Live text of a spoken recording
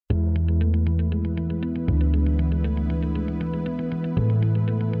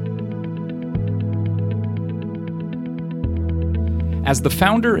As the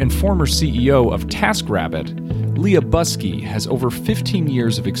founder and former CEO of TaskRabbit, Leah Busque has over 15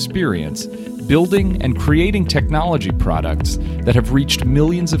 years of experience building and creating technology products that have reached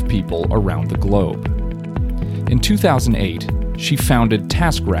millions of people around the globe. In 2008, she founded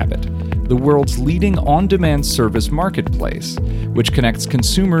TaskRabbit, the world's leading on-demand service marketplace, which connects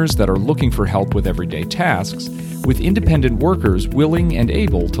consumers that are looking for help with everyday tasks with independent workers willing and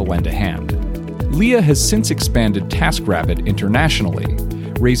able to lend a hand. Leah has since expanded TaskRabbit internationally,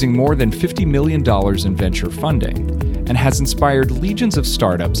 raising more than $50 million in venture funding, and has inspired legions of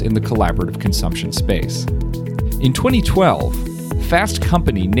startups in the collaborative consumption space. In 2012, Fast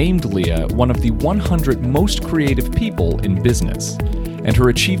Company named Leah one of the 100 most creative people in business, and her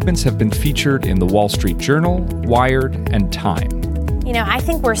achievements have been featured in the Wall Street Journal, Wired, and Time. I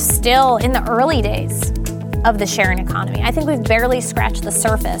think we're still in the early days of the sharing economy. I think we've barely scratched the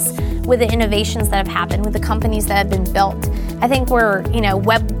surface with the innovations that have happened, with the companies that have been built. I think we're,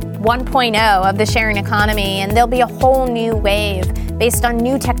 Web 1.0 of the sharing economy, and there'll be a whole new wave based on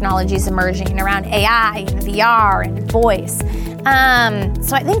new technologies emerging around AI and VR and voice.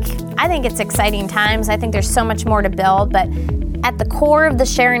 So I think it's exciting times. I think there's so much more to build, but at the core of the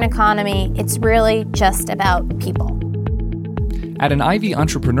sharing economy, it's really just about people. At an Ivy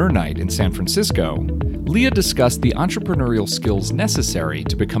Entrepreneur Night in San Francisco, Leah discussed the entrepreneurial skills necessary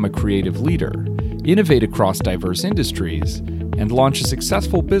to become a creative leader, innovate across diverse industries, and launch a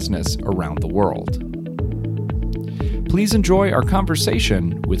successful business around the world. Please enjoy our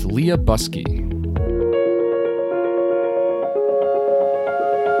conversation with Leah Busque.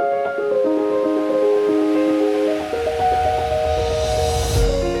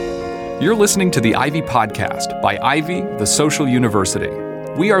 You're listening to the Ivy Podcast by Ivy, the Social University.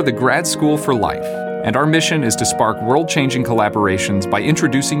 We are the grad school for life, and our mission is to spark world-changing collaborations by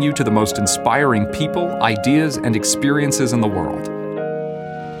introducing you to the most inspiring people, ideas, and experiences in the world.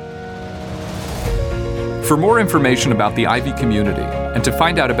 For more information about the Ivy community and to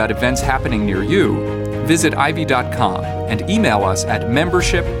find out about events happening near you, visit ivy.com and email us at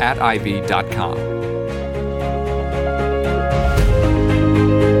membership@ivy.com.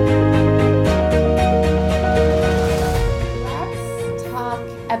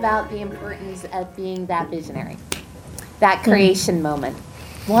 About the importance of being that visionary, that creation moment.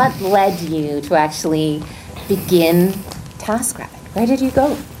 What led you to actually begin TaskRabbit? Where did you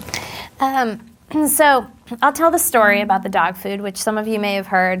go? So I'll tell the story about the dog food, which some of you may have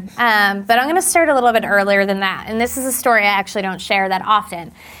heard, but I'm going to start a little bit earlier than that. And this is a story I actually don't share that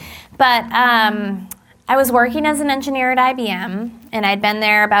often. But I was working as an engineer at IBM, and I'd been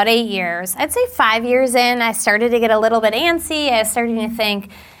there about 8 years. I'd say 5 years in, I started to get a little bit antsy. I was starting to think,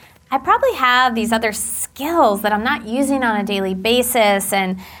 I probably have these other skills that I'm not using on a daily basis,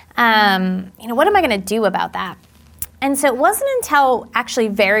 and what am I going to do about that? And so it wasn't until actually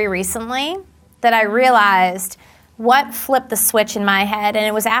very recently that I realized what flipped the switch in my head, and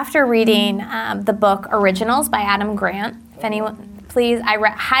it was after reading the book Originals by Adam Grant. If anyone, please, I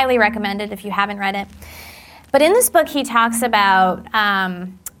highly recommend it if you haven't read it. But in this book, he talks about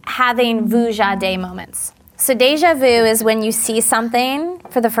having vuja day moments. So deja vu is when you see something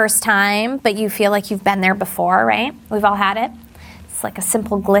for the first time, but you feel like you've been there before, right? We've all had it. It's like a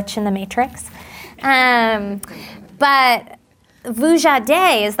simple glitch in the matrix. But vuja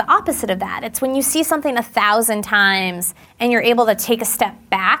day is the opposite of that. It's when you see something 1,000 times and you're able to take a step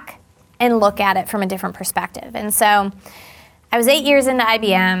back and look at it from a different perspective. And so I was 8 years into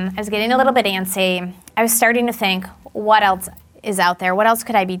IBM. I was getting a little bit antsy. I was starting to think, what else is out there? What else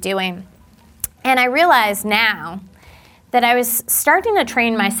could I be doing? And I realized now that I was starting to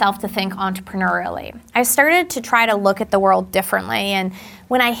train myself to think entrepreneurially. I started to try to look at the world differently. And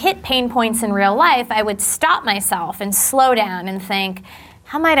when I hit pain points in real life, I would stop myself and slow down and think,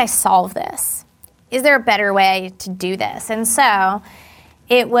 how might I solve this? Is there a better way to do this? And so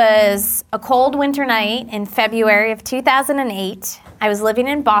it was a cold winter night in February of 2008. I was living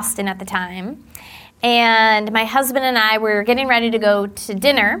in Boston at the time. And my husband and I were getting ready to go to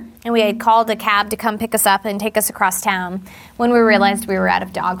dinner, and we had called a cab to come pick us up and take us across town when we realized we were out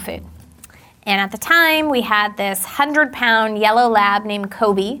of dog food. And at the time, we had this 100-pound yellow lab named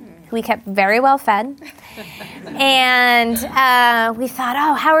Kobe, who we kept very well fed. And we thought,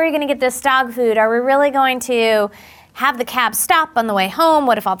 how are we going to get this dog food? Are we really going to have the cab stop on the way home?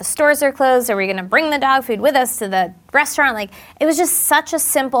 What if all the stores are closed? Are we going to bring the dog food with us to the restaurant? It was just such a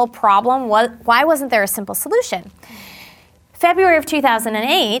simple problem. Why wasn't there a simple solution? February of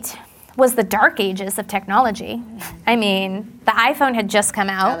 2008, was the dark ages of technology. I mean, the iPhone had just come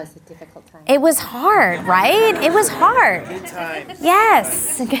out. That was a difficult time. It was hard, right? It was hard. Good times.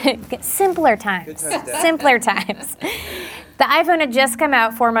 Yes. Simpler times. Good times, Dad. Simpler times. The iPhone had just come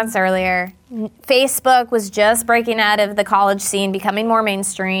out 4 months earlier. Facebook was just breaking out of the college scene, becoming more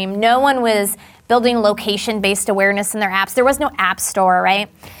mainstream. No one was building location-based awareness in their apps. There was no app store, right?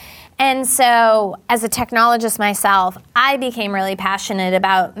 And so, as a technologist myself, I became really passionate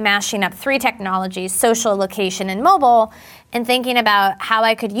about mashing up 3 technologies, social, location, and mobile, and thinking about how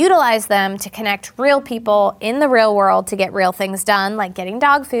I could utilize them to connect real people in the real world to get real things done, like getting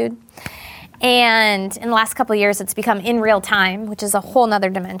dog food. And in the last couple of years, it's become in real time, which is a whole nother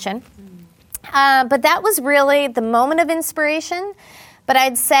dimension. But that was really the moment of inspiration. But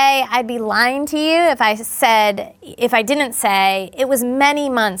I'd say I'd be lying to you if I didn't say it was many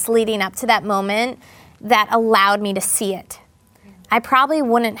months leading up to that moment that allowed me to see it. I probably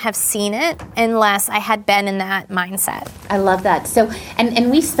wouldn't have seen it unless I had been in that mindset. I love that. So,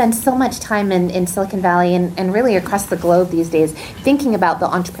 and we spend so much time in Silicon Valley and really across the globe these days thinking about the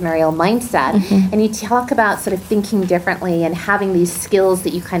entrepreneurial mindset. Mm-hmm. And you talk about sort of thinking differently and having these skills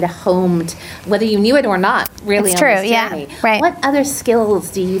that you kind of honed, whether you knew it or not, really. It's on true, this journey. yeah. Right. What other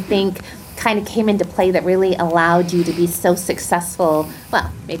skills do you think kind of came into play that really allowed you to be so successful?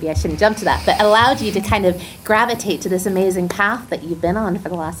 Well, maybe I shouldn't jump to that, but allowed you to kind of gravitate to this amazing path that you've been on for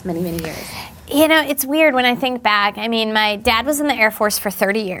the last many, many years. You know, it's weird when I think back. I mean, my dad was in the Air Force for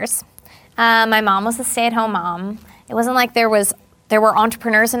 30 years. My mom was a stay-at-home mom. It wasn't like there were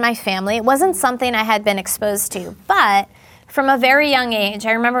entrepreneurs in my family. It wasn't something I had been exposed to. But from a very young age,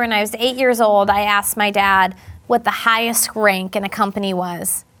 I remember when I was 8 years old, I asked my dad what the highest rank in a company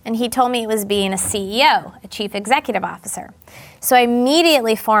was. And he told me it was being a CEO, a chief executive officer. So I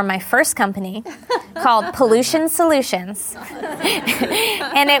immediately formed my first company called Pollution Solutions.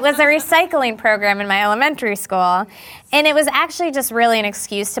 And it was a recycling program in my elementary school. And it was actually just really an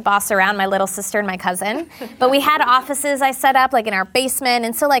excuse to boss around my little sister and my cousin. But we had offices I set up like in our basement.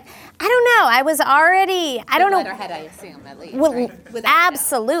 And so I don't know, I was already, I don't know. Letterhead, I assume, at least, Well, right?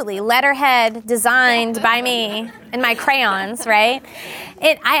 absolutely. Letterhead designed by me and my crayons, right?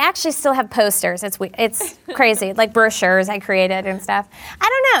 I actually still have posters. It's crazy, like brochures I created and stuff. I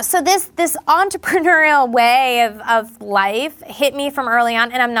don't know. So this entrepreneurial way of life hit me from early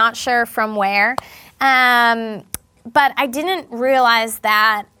on, and I'm not sure from where. But I didn't realize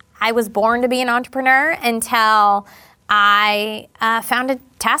that I was born to be an entrepreneur until I founded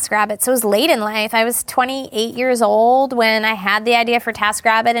TaskRabbit. So it was late in life. I was 28 years old when I had the idea for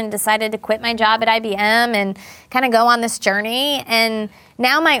TaskRabbit and decided to quit my job at IBM and kind of go on this journey. And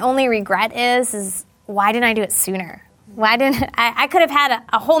now my only regret is why didn't I do it sooner? Why didn't I could have had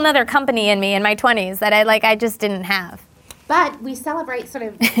a whole nother company in me in my 20s that I just didn't have. But we celebrate sort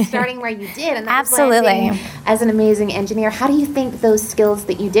of starting where you did, and that Absolutely. was as an amazing engineer. How do you think those skills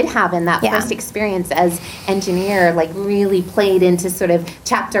that you did have in that first experience as engineer, really played into sort of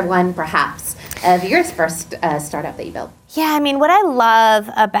chapter 1, perhaps, of your first startup that you built? Yeah, I mean, what I love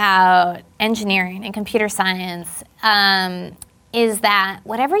about engineering and computer science is that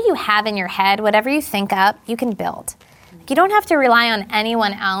whatever you have in your head, whatever you think up, you can build. You don't have to rely on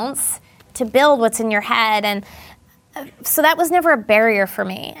anyone else to build what's in your head, and so that was never a barrier for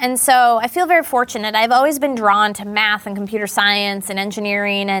me. And so I feel very fortunate. I've always been drawn to math and computer science and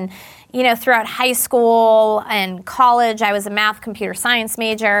engineering. And, throughout high school and college, I was a math computer science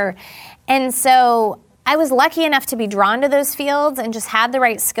major. And so I was lucky enough to be drawn to those fields and just had the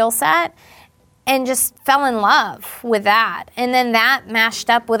right skill set and just fell in love with that. And then that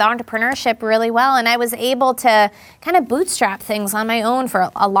mashed up with entrepreneurship really well. And I was able to kind of bootstrap things on my own for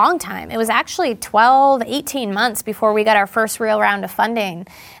a long time. It was actually 12, 18 months before we got our first real round of funding.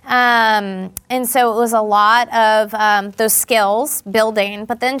 And so it was a lot of those skills, building,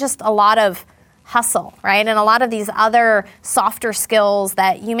 but then just a lot of hustle, right? And a lot of these other softer skills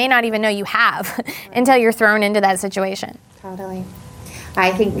that you may not even know you have until you're thrown into that situation. Totally.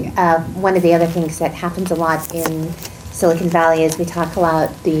 I think one of the other things that happens a lot in Silicon Valley is we talk about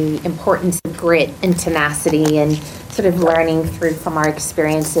the importance of grit and tenacity and sort of learning through from our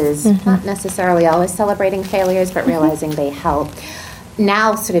experiences, not necessarily always celebrating failures, but realizing they help.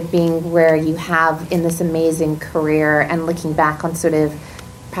 Now sort of being where you have in this amazing career and looking back on sort of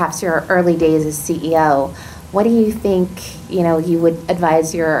perhaps your early days as CEO, what do you think, you would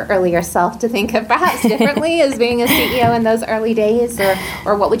advise your earlier self to think of perhaps differently as being a CEO in those early days?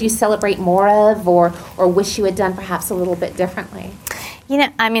 Or what would you celebrate more of or wish you had done perhaps a little bit differently?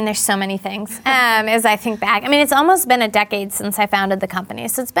 There's so many things as I think back. It's almost been a decade since I founded the company.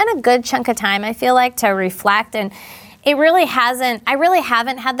 So it's been a good chunk of time, I feel like, to reflect. And I really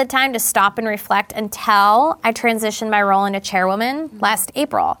haven't had the time to stop and reflect until I transitioned my role into chairwoman last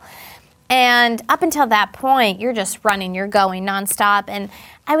April. And up until that point, you're just running, you're going nonstop. And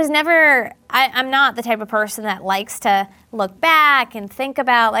I'm not the type of person that likes to look back and think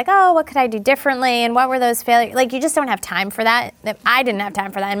about like, oh, what could I do differently? And what were those failures? Like, you just don't have time for that. I didn't have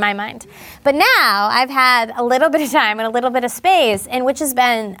time for that in my mind. But now I've had a little bit of time and a little bit of space, and which has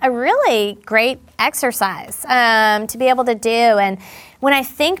been a really great exercise to be able to do. And when I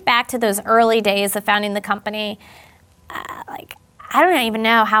think back to those early days of founding the company, I don't even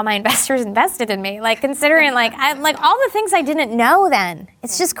know how my investors invested in me. Like, considering all the things I didn't know then.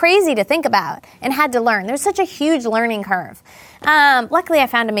 It's just crazy to think about and had to learn. There's such a huge learning curve. Luckily, I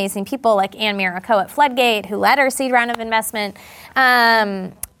found amazing people like Ann Miraco at Floodgate, who led our seed round of investment.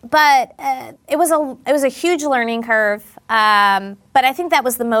 But it was a huge learning curve. But I think that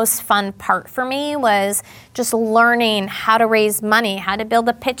was the most fun part for me, was just learning how to raise money, how to build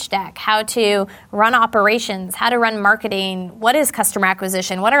a pitch deck, how to run operations, how to run marketing, what is customer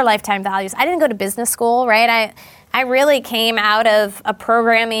acquisition, what are lifetime values. I didn't go to business school, right? I really came out of a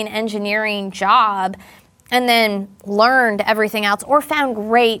programming engineering job and then learned everything else, or found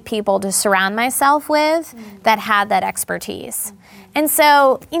great people to surround myself with that had that expertise. And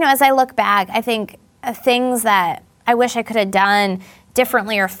so, as I look back, I think things that I wish I could have done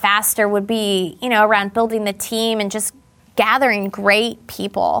differently or faster would be, around building the team and just gathering great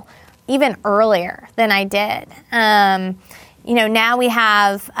people even earlier than I did. Now we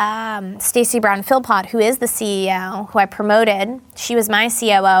have Stacey Brown Philpott, who is the CEO, who I promoted. She was my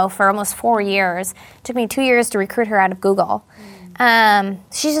COO for almost 4 years. It took me 2 years to recruit her out of Google.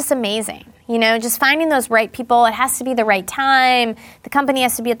 She's just amazing. Just finding those right people. It has to be the right time. The company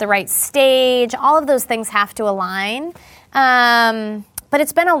has to be at the right stage. All of those things have to align. But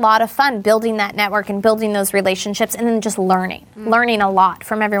it's been a lot of fun building that network and building those relationships, and then just learning a lot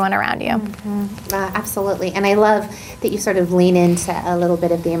from everyone around you. Absolutely. And I love that you sort of lean into a little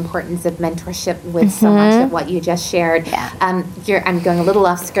bit of the importance of mentorship with so much of what you just shared. Yeah. I'm going a little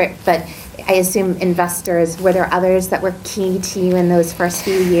off script, but I assume investors, were there others that were key to you in those first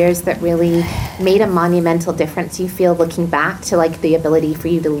few years that really made a monumental difference, you feel, looking back to the ability for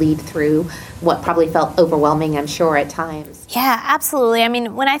you to lead through what probably felt overwhelming, I'm sure, at times? Yeah, absolutely. I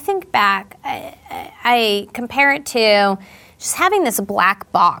mean, when I think back, I compare it to just having this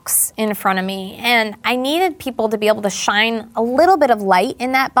black box in front of me, and I needed people to be able to shine a little bit of light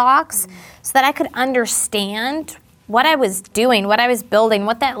in that box so that I could understand what I was doing, what I was building,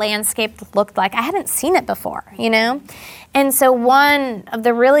 what that landscape looked like. I hadn't seen it before, And so one of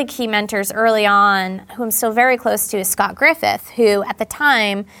the really key mentors early on, who I'm still very close to, is Scott Griffith, who at the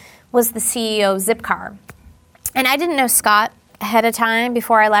time was the CEO of Zipcar. And I didn't know Scott ahead of time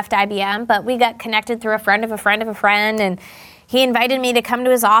before I left IBM, but we got connected through a friend of a friend of a friend, and he invited me to come to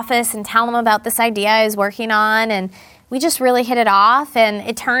his office and tell him about this idea I was working on, and we just really hit it off. And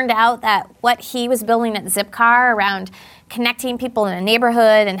it turned out that what he was building at Zipcar around connecting people in a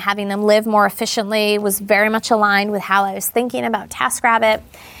neighborhood and having them live more efficiently was very much aligned with how I was thinking about TaskRabbit.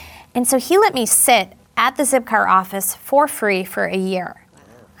 And so he let me sit at the Zipcar office for free for a year.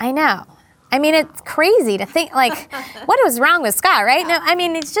 I know. I mean, it's crazy to think, what was wrong with Scott, right? No, I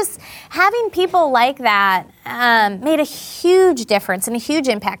mean, it's just having people like that made a huge difference and a huge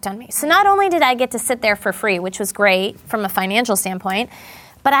impact on me. So not only did I get to sit there for free, which was great from a financial standpoint,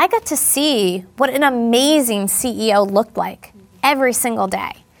 but I got to see what an amazing CEO looked like every single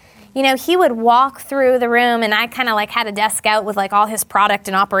day. He would walk through the room, and I kind of had a desk out with all his product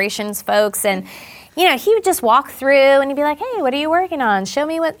and operations folks, and he would just walk through and he'd be like, hey, what are you working on? Show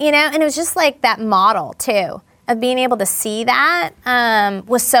me what, and it was just that model too of being able to see that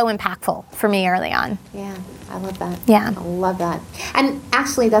was so impactful for me early on. Yeah, I love that. Yeah. I love that. And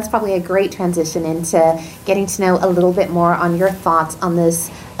actually, that's probably a great transition into getting to know a little bit more on your thoughts on this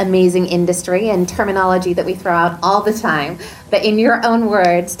amazing industry and terminology that we throw out all the time. But in your own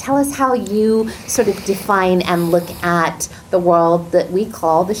words, tell us how you sort of define and look at the world that we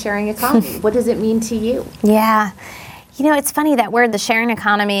call the sharing economy. What does it mean to you? Yeah. It's funny, that word, the sharing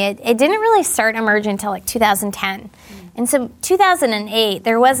economy, it didn't really start emerging until 2010. And so 2008,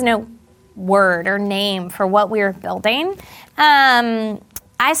 there was no word or name for what we were building.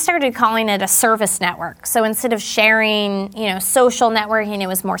 I started calling it a service network. So instead of sharing, social networking, it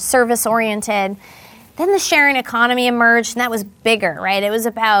was more service oriented. Then the sharing economy emerged, and that was bigger, right? It was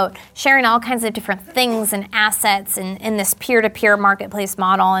about sharing all kinds of different things and assets in this peer-to-peer marketplace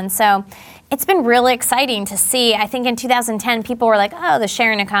model. And so it's been really exciting to see. I think in 2010, people were like, oh, the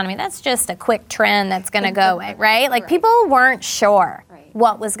sharing economy, that's just a quick trend that's going to go away, right? People weren't sure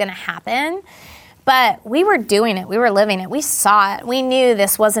what was going to happen. But we were doing it. We were living it. We saw it. We knew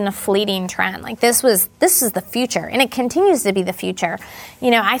this wasn't a fleeting trend. Like this is the future, and it continues to be the future.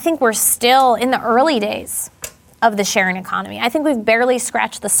 I think we're still in the early days of the sharing economy. I think we've barely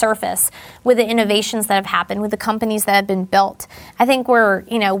scratched the surface with the innovations that have happened, with the companies that have been built. I think we're,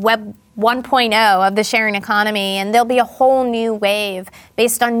 Web 1.0 of the sharing economy, and there'll be a whole new wave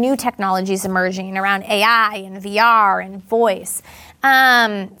based on new technologies emerging around AI and VR and voice.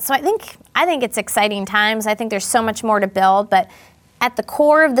 So I think it's exciting times. I think there's so much more to build, but at the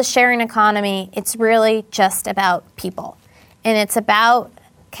core of the sharing economy, it's really just about people. And it's about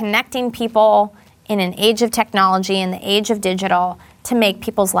connecting people in an age of technology, in the age of digital, to make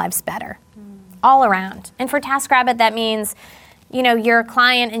people's lives better, all around. And for TaskRabbit, that means, you're a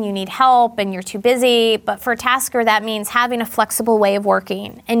client and you need help and you're too busy. But for Tasker, that means having a flexible way of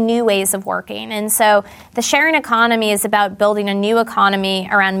working and new ways of working. And so the sharing economy is about building a new economy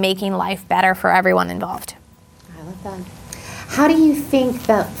around making life better for everyone involved. I love that. How do you think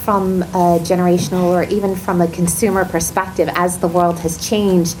that from a generational or even from a consumer perspective, as the world has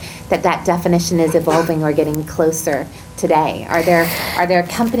changed, that definition is evolving or getting closer today? Are there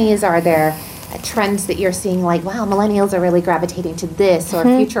companies, are there trends that you're seeing like, wow, millennials are really gravitating to this, or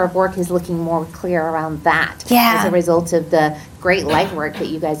future of work is looking more clear around that as a result of the great legwork that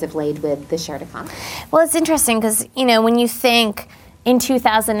you guys have laid with the shared economy? Well, it's interesting because, when you think in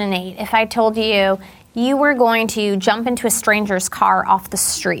 2008, if I told you were going to jump into a stranger's car off the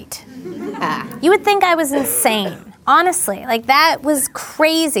street, you would think I was insane. Honestly, like that was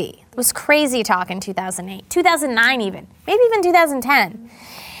crazy. It was crazy talk in 2008, 2009 even, maybe even 2010.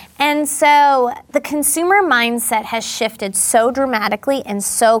 And so the consumer mindset has shifted so dramatically and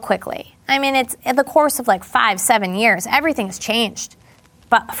so quickly. I mean, it's in the course of like 5-7 years, everything's changed.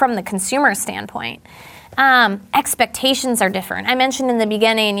 But from the consumer standpoint, expectations are different. I mentioned in the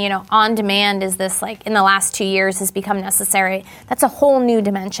beginning, on demand is this, like in the last 2 years has become necessary. That's a whole new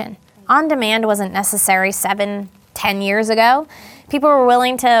dimension. On demand wasn't necessary 7-10 years ago. People were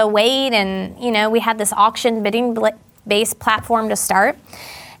willing to wait, and we had this auction bidding based platform to start.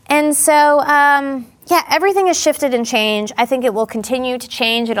 And so, everything has shifted and changed. I think it will continue to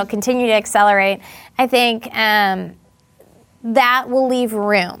change. It'll continue to accelerate. I think that will leave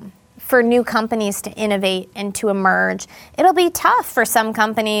room for new companies to innovate and to emerge. It'll be tough for some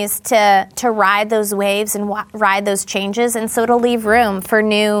companies to ride those waves and ride those changes, and so it'll leave room for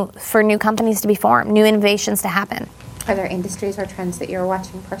new companies to be formed, new innovations to happen. Are there industries or trends that you're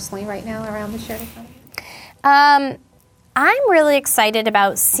watching personally right now around the shared economy? I'm really excited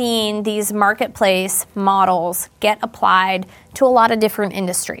about seeing these marketplace models get applied to a lot of different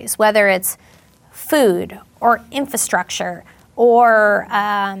industries, whether it's food or infrastructure or,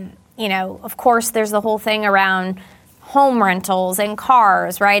 of course, there's the whole thing around home rentals and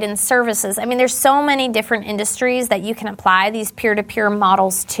cars, right, and services. I mean, there's so many different industries that you can apply these peer-to-peer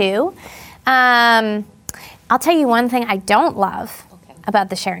models to. I'll tell you one thing I don't love about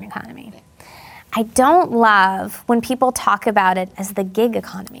the sharing economy. I don't love when people talk about it as the gig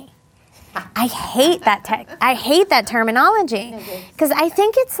economy. I hate that I hate that terminology because I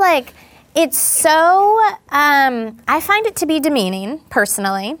think it's so. I find it to be demeaning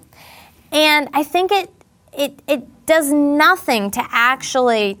personally, and I think it does nothing to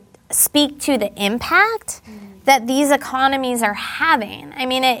actually speak to the impact that these economies are having. I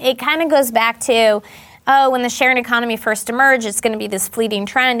mean, it kind of goes back to, when the sharing economy first emerged, it's going to be this fleeting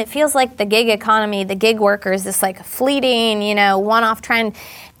trend. It feels like the gig economy, the gig workers, this like fleeting, one-off trend.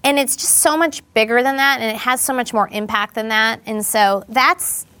 And it's just so much bigger than that, and it has so much more impact than that. And so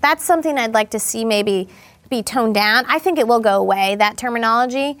that's something I'd like to see maybe be toned down. I think it will go away, that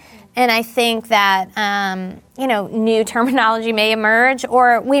terminology. And I think that, new terminology may emerge,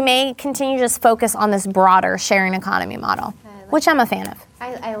 or we may continue to just focus on this broader sharing economy model, which I'm a fan of.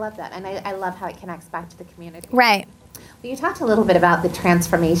 I love that, and I love how it connects back to the community. Right. Well, you talked a little bit about the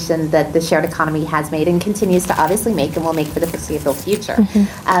transformation that the shared economy has made and continues to obviously make and will make for the foreseeable future.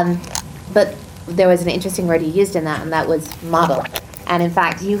 But there was an interesting word you used in that, and that was model. And in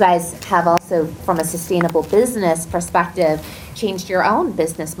fact, you guys have also, from a sustainable business perspective, changed your own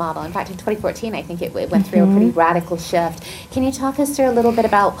business model. In fact, in 2014, I think it went through a pretty radical shift. Can you talk us through a little bit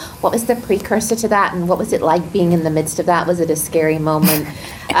about what was the precursor to that, and what was it like being in the midst of that? Was it a scary moment?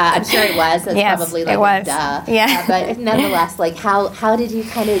 I'm sure it was. It's yes, probably like it was. Duh. Yeah. But nonetheless, like how did you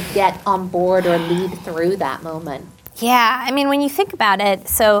kind of get on board or lead through that moment? Yeah, I mean, when you think about it,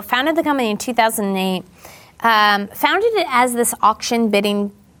 so founded the company in 2008, founded it as this auction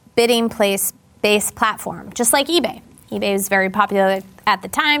bidding place-based platform, just like eBay. eBay was very popular at the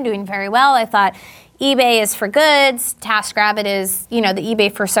time doing very well. I thought eBay is for goods, TaskRabbit is, the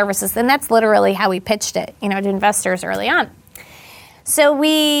eBay for services. And that's literally how we pitched it, to investors early on. So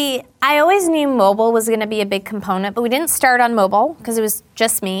I always knew mobile was going to be a big component, but we didn't start on mobile because it was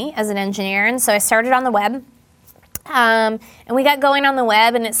just me as an engineer. And so I started on the web. And we got going on the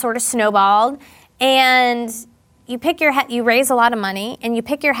web, and it sort of snowballed. And you raise a lot of money, and you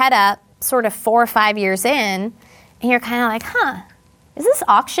pick your head up sort of 4 or 5 years in, and you're kind of like, is this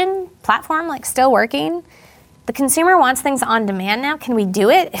auction platform still working? The consumer wants things on demand now. Can we do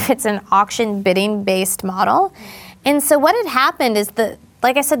it if it's an auction bidding based model? And so what had happened is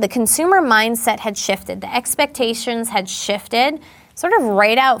like I said, the consumer mindset had shifted. The expectations had shifted sort of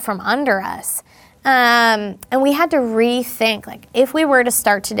right out from under us. And we had to rethink, if we were to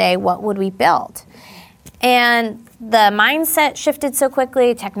start today, what would we build? And the mindset shifted so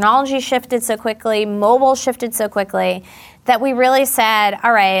quickly, technology shifted so quickly, mobile shifted so quickly that we really said,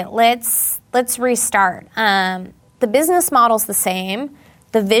 all right, let's restart. The business model's the same.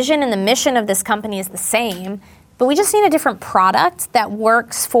 The vision and the mission of this company is the same, but we just need a different product that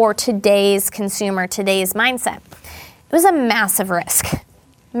works for today's consumer, today's mindset. It was a massive risk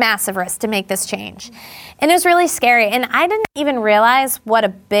to make this change. And it was really scary. And I didn't even realize what a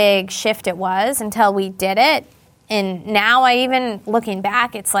big shift it was until we did it. And now looking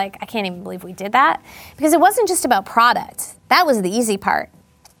back, it's I can't even believe we did that. Because it wasn't just about product. That was the easy part.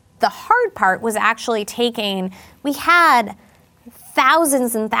 The hard part was actually we had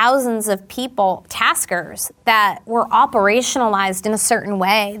thousands and thousands of people, taskers, that were operationalized in a certain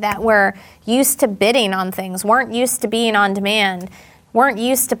way, that were used to bidding on things, weren't used to being on demand, weren't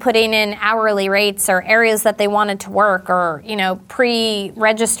used to putting in hourly rates or areas that they wanted to work or,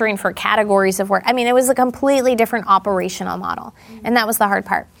 pre-registering for categories of work. It was a completely different operational model. And that was the hard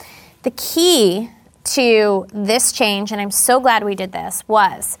part. The key to this change, and I'm so glad we did this,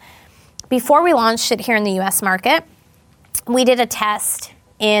 was before we launched it here in the US market, we did a test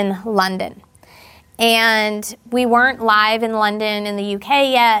in London. And we weren't live in London in the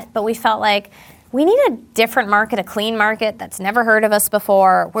UK yet, but we felt like we need a different market, a clean market that's never heard of us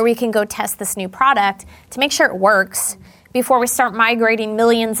before, where we can go test this new product to make sure it works before we start migrating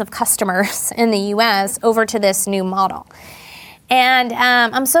millions of customers in the US over to this new model. And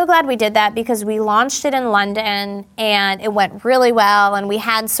I'm so glad we did that because we launched it in London and it went really well. And we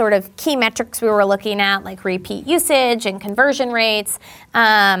had sort of key metrics we were looking at, like repeat usage and conversion rates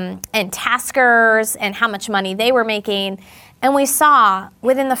and taskers and how much money they were making. And we saw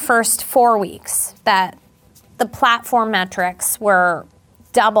within the first 4 weeks that the platform metrics were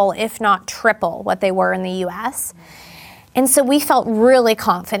double, if not triple, what they were in the US. And so we felt really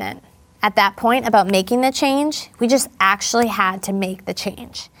confident at that point about making the change. We just actually had to make the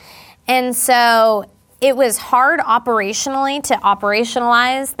change. And so it was hard operationally to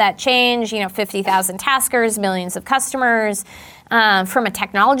operationalize that change, 50,000 taskers, millions of customers. From a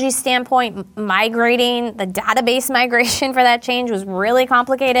technology standpoint, migrating, the database migration for that change was really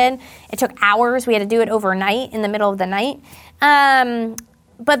complicated. It took hours. We had to do it overnight in the middle of the night.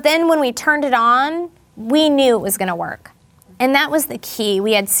 But then when we turned it on, we knew it was going to work. And that was the key.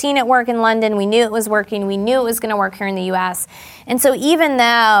 We had seen it work in London. We knew it was working. We knew it was going to work here in the US. And so even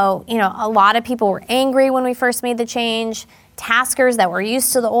though, a lot of people were angry when we first made the change, taskers that were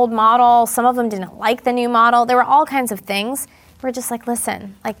used to the old model, some of them didn't like the new model. There were all kinds of things. We're just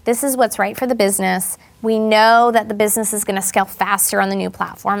listen, this is what's right for the business. We know that the business is going to scale faster on the new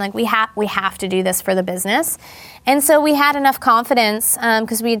platform. We have to do this for the business. And so we had enough confidence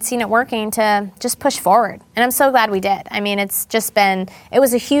because we had seen it working to just push forward. And I'm so glad we did. It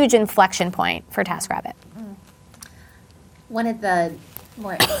was a huge inflection point for TaskRabbit. One of the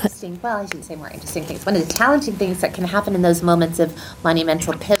more interesting, I shouldn't say more interesting things. One of the challenging things that can happen in those moments of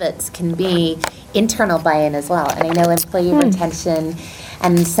monumental pivots can be internal buy-in as well. And I know employee retention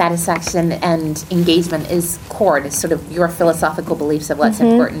and satisfaction and engagement is core to sort of your philosophical beliefs of what's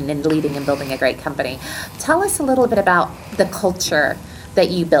important in leading and building a great company. Tell us a little bit about the culture that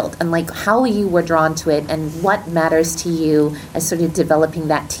you built and how you were drawn to it and what matters to you as sort of developing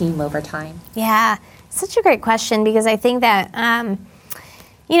that team over time. Yeah, such a great question because I think that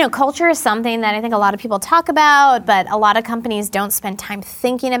culture is something that I think a lot of people talk about, but a lot of companies don't spend time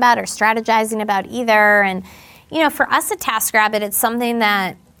thinking about or strategizing about either. And, for us at TaskRabbit, it's something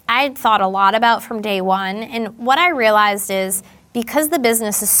that I'd thought a lot about from day one. And what I realized is because the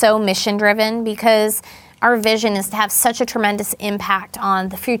business is so mission-driven, because our vision is to have such a tremendous impact on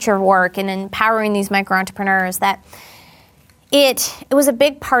the future of work and empowering these micro-entrepreneurs, that it was a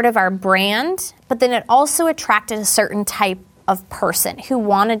big part of our brand, but then it also attracted a certain type of person who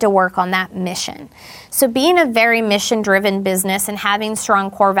wanted to work on that mission. So being a very mission-driven business and having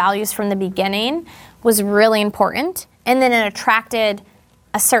strong core values from the beginning was really important. And then it attracted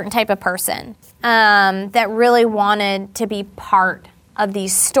a certain type of person that really wanted to be part of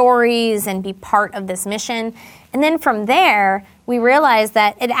these stories and be part of this mission. And then from there, we realized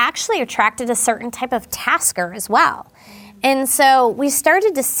that it actually attracted a certain type of tasker as well. And so we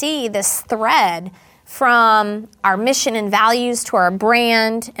started to see this thread from our mission and values to our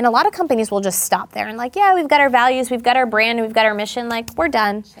brand. And a lot of companies will just stop there and like, yeah, we've got our values, we've got our brand, and we've got our mission, like, we're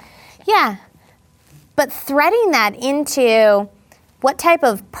done. Yeah. But threading that into what type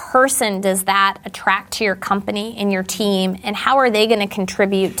of person does that attract to your company and your team, and how are they going to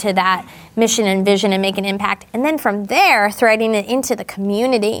contribute to that mission and vision and make an impact? And then from there, threading it into the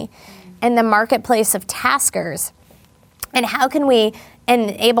community and the marketplace of taskers. And how can we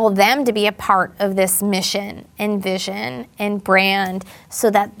enable them to be a part of this mission and vision and brand so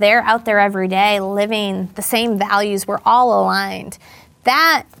that they're out there every day living the same values, we're all aligned?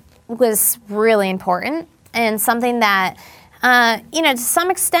 That was really important and something that to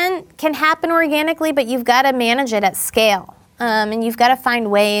some extent can happen organically, but you've got to manage it at scale. And you've got to find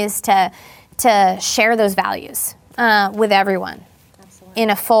ways to share those values with everyone. Absolutely. In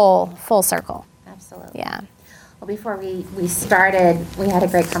a full circle. Absolutely. Yeah. Well, before we started, we had a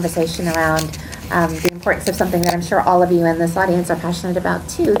great conversation around the importance of something that I'm sure all of you in this audience are passionate about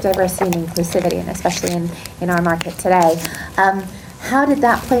too, diversity and inclusivity, and especially in our market today. How did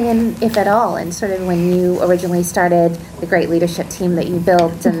that play in, if at all, and sort of when you originally started the great leadership team that you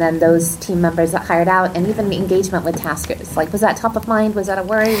built, and then those team members that hired out, and even the engagement with taskers? Like, was that top of mind? Was that a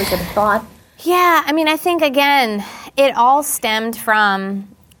worry? Was it a thought? Yeah, I mean, I think, again, it all stemmed from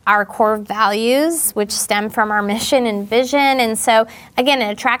our core values, which stem from our mission and vision. And so, again,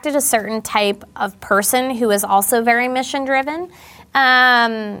 it attracted a certain type of person who is also very mission-driven.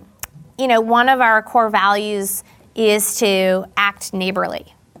 One of our core values is to act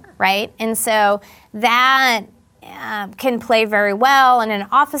neighborly, right? And so that can play very well in an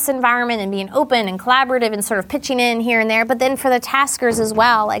office environment and being open and collaborative and sort of pitching in here and there. But then for the taskers as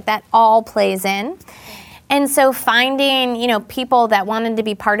well, like that all plays in. And so finding, people that wanted to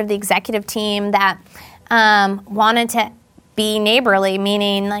be part of the executive team that wanted to be neighborly,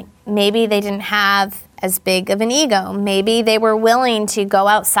 meaning like maybe they didn't have as big of an ego. Maybe they were willing to go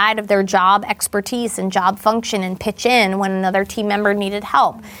outside of their job expertise and job function and pitch in when another team member needed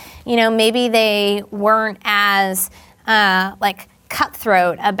help. Maybe they weren't as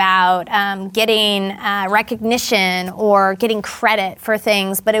cutthroat about getting recognition or getting credit for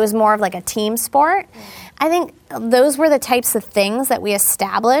things, but it was more of like a team sport. I think those were the types of things that we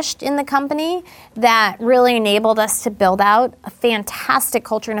established in the company that really enabled us to build out a fantastic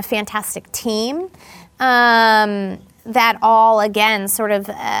culture and a fantastic team that all, again, sort of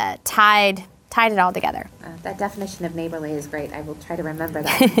tied it all together. That definition of neighborly is great. I will try to remember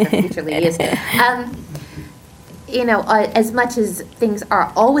that for future leaders. As much as things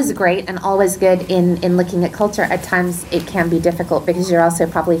are always great and always good in looking at culture, at times it can be difficult because you're also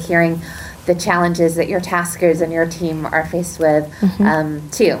probably hearing the challenges that your taskers and your team are faced with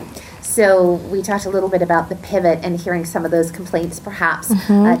too. So we talked a little bit about the pivot and hearing some of those complaints perhaps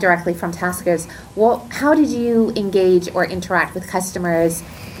directly from taskers. Well, how did you engage or interact with customers?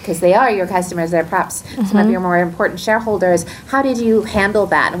 Because they are your customers, they're perhaps some of your more important shareholders. How did you handle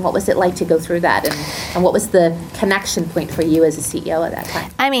that, and what was it like to go through that, and what was the connection point for you as a CEO at that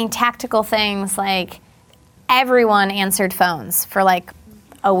time? I mean, tactical things like everyone answered phones for like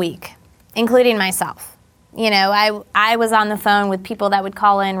a week, including myself. I was on the phone with people that would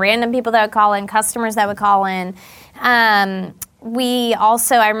call in, random people that would call in, customers that would call in. We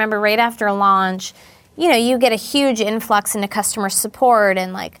also, I remember right after launch, you get a huge influx into customer support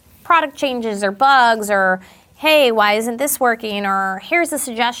and like product changes or bugs or, hey, why isn't this working? Or here's a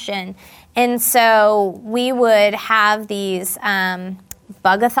suggestion. And so we would have these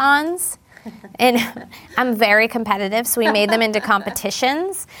bugathons. And I'm very competitive, so we made them into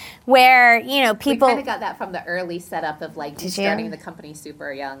competitions where, people... We kind of got that from the early setup of like starting the company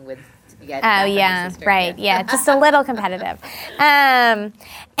super young with... Right. Yeah, just a little competitive. And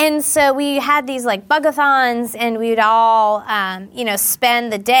so we had these like bugathons, and we would all,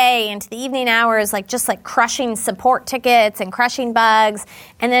 spend the day into the evening hours like just like crushing support tickets and crushing bugs.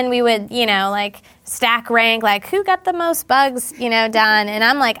 And then we would, stack rank, like who got the most bugs, done. And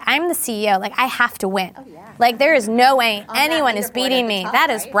I'm like, I'm the CEO, like I have to win. Oh, yeah. Like there is no way anyone is beating me. That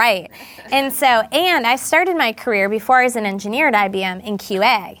is right. And so, and I started my career before I was an engineer at IBM in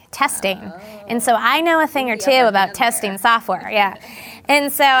QA, testing. And so I know a thing or two about testing software, yeah. And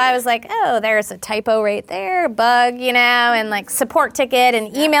so I was like, oh, there's a typo right there, bug, and like support ticket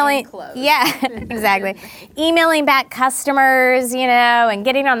and emailing. Yeah, exactly. Emailing back customers, and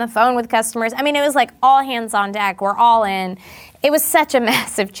getting on the phone with customers. I mean, it was like all hands on deck. We're all in. It was such a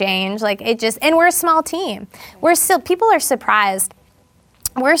massive change. And we're a small team. People are surprised.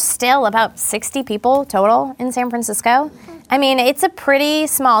 We're still about 60 people total in San Francisco. I mean, it's a pretty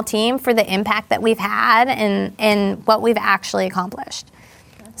small team for the impact that we've had and what we've actually accomplished.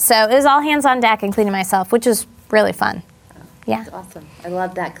 So it was all hands on deck, including myself, which was really fun. Yeah. That's awesome. I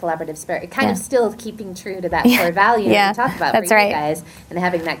love that collaborative spirit. Kind of still keeping true to that core value that we talked about for you guys and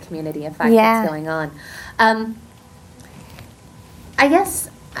having that community effect that's going on. I guess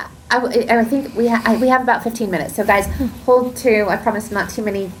I think we have about 15 minutes. So guys, hold to, I promise, not too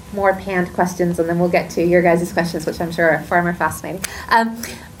many more panned questions, and then we'll get to your guys' questions, which I'm sure are far more fascinating.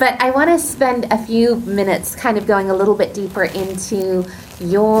 But I want to spend a few minutes kind of going a little bit deeper into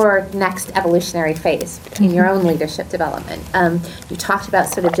your next evolutionary phase in your own leadership development. You talked about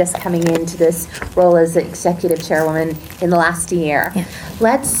sort of just coming into this role as executive chairwoman in the last year. Yeah.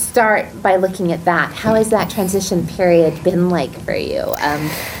 Let's start by looking at that. How has that transition period been like for you?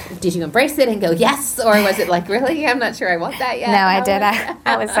 Did you embrace it and go, yes? Or was it like, really? I'm not sure I want that yet. No, I did.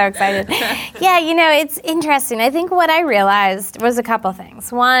 I was so excited. Yeah, it's interesting. I think what I realized was a couple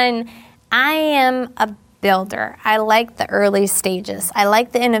things. One, I am a builder. I like the early stages. I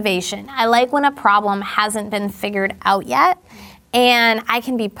like the innovation. I like when a problem hasn't been figured out yet, and I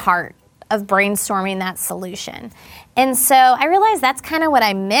can be part of brainstorming that solution. And so I realized that's kind of what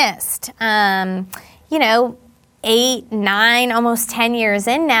I missed. 8, 9, almost 10 years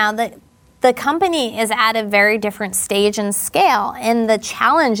in now, the company is at a very different stage and scale, and the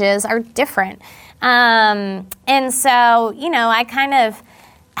challenges are different. And so, I kind of,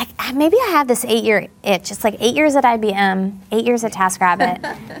 maybe I have this 8-year itch. It's like 8 years at IBM, 8 years at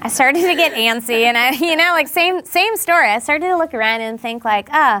TaskRabbit. I started to get antsy, and same story. I started to look around and think like,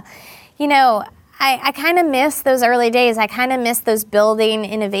 I kind of miss those early days. I kind of miss those building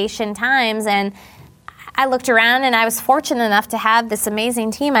innovation times, and I looked around, and I was fortunate enough to have this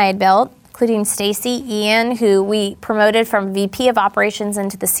amazing team I had built, including Stacy, Ian, who we promoted from VP of Operations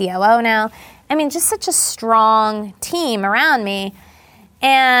into the COO now. I mean, just such a strong team around me.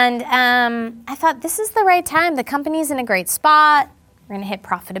 And I thought, this is the right time. The company's in a great spot. We're going to hit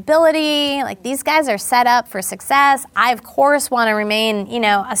profitability. Like, these guys are set up for success. I, of course, want to remain,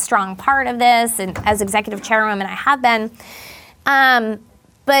 a strong part of this. And as executive chairwoman, I have been.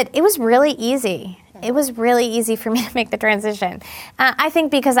 But it was really easy. It was really easy for me to make the transition. I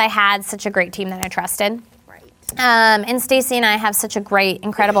think because I had such a great team that I trusted. Right. And Stacy and I have such a great,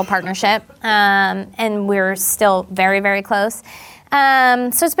 incredible partnership. And we're still very, very close.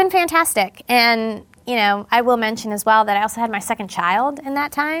 So it's been fantastic. And, I will mention as well that I also had my second child in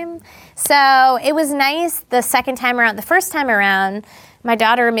that time. So it was nice the second time around. The first time around, my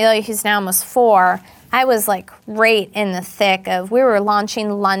daughter Amelia, who's now almost 4, I was like right in the thick of, we were launching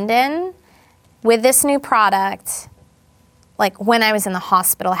London with this new product, like when I was in the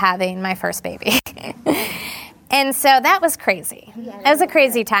hospital having my first baby. And so that was crazy. It was a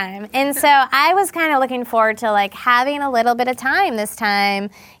crazy time. And so I was kind of looking forward to like having a little bit of time this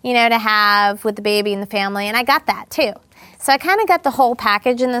time, to have with the baby and the family. And I got that too. So I kind of got the whole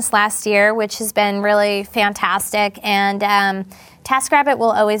package in this last year, which has been really fantastic. And TaskRabbit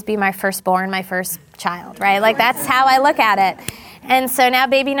will always be my firstborn, my first child, right? Like, that's how I look at it. And so now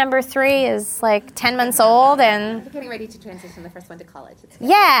baby number 3 is like 10 months old, and we're getting ready to transition the first one to college.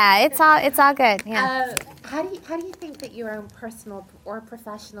 It's all good. Yeah. How do you think that your own personal or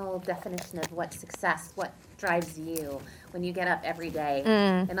professional definition of what success, what drives you when you get up every day,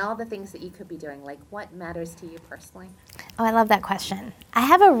 and all the things that you could be doing, like what matters to you personally? Oh, I love that question. I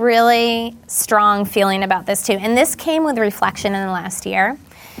have a really strong feeling about this too, and this came with reflection in the last year.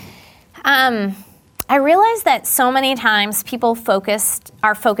 I realized that so many times people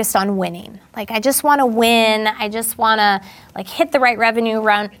are focused on winning. Like, I just want to win. I just want to like hit the right revenue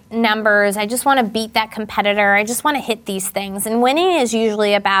numbers. I just want to beat that competitor. I just want to hit these things. And winning is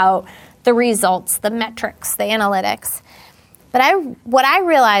usually about the results, the metrics, the analytics. But what I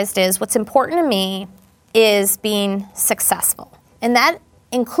realized is what's important to me is being successful. And that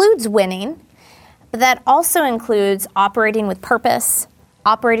includes winning, but that also includes operating with purpose,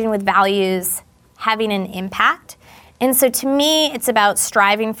 operating with values, having an impact. And so to me, it's about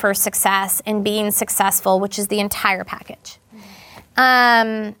striving for success and being successful, which is the entire package.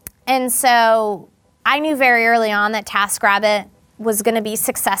 And so I knew very early on that TaskRabbit was going to be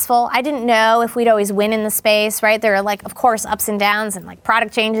successful. I didn't know if we'd always win in the space, right? There are like, of course, ups and downs and like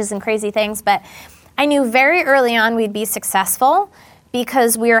product changes and crazy things, but I knew very early on we'd be successful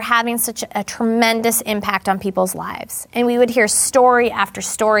because we were having such a tremendous impact on people's lives. And we would hear story after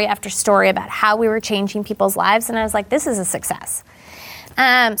story after story about how we were changing people's lives. And I was like, this is a success.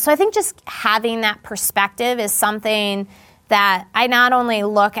 So I think just having that perspective is something that I not only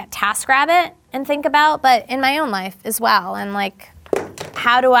look at TaskRabbit and think about, but in my own life as well. And like,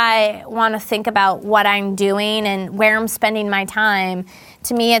 how do I want to think about what I'm doing and where I'm spending my time?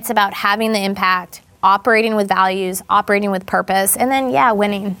 To me, it's about having the impact, operating with values, operating with purpose, and then,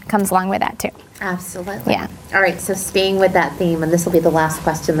 winning comes along with that too. Absolutely. Yeah. All right, so staying with that theme, and this will be the last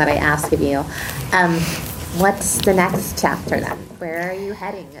question that I ask of you, what's the next chapter then? Where are you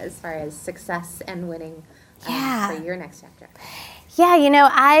heading as far as success and winning for your next chapter? Yeah,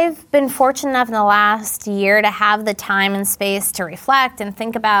 I've been fortunate enough in the last year to have the time and space to reflect and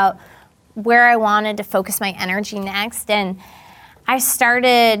think about where I wanted to focus my energy next. And I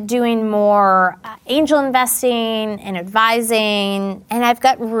started doing more angel investing and advising, and I've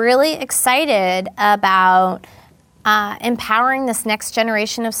got really excited about empowering this next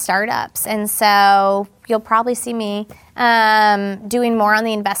generation of startups. And so you'll probably see me doing more on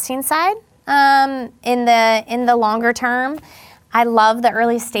the investing side in the longer term. I love the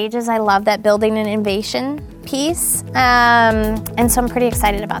early stages. I love that building and innovation piece. And so I'm pretty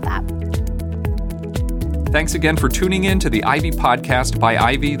excited about that. Thanks again for tuning in to the Ivy Podcast by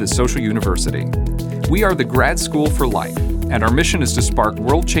Ivy, the Social University. We are the grad school for life, and our mission is to spark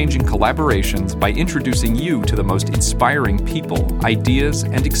world-changing collaborations by introducing you to the most inspiring people, ideas,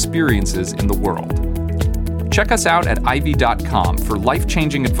 and experiences in the world. Check us out at ivy.com for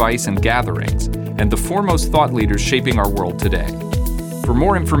life-changing advice and gatherings, and the foremost thought leaders shaping our world today. For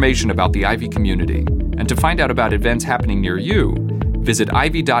more information about the Ivy community, and to find out about events happening near you, visit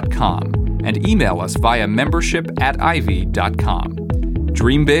ivy.com and email us via membership@ivy.com.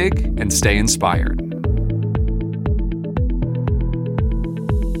 Dream big and stay inspired.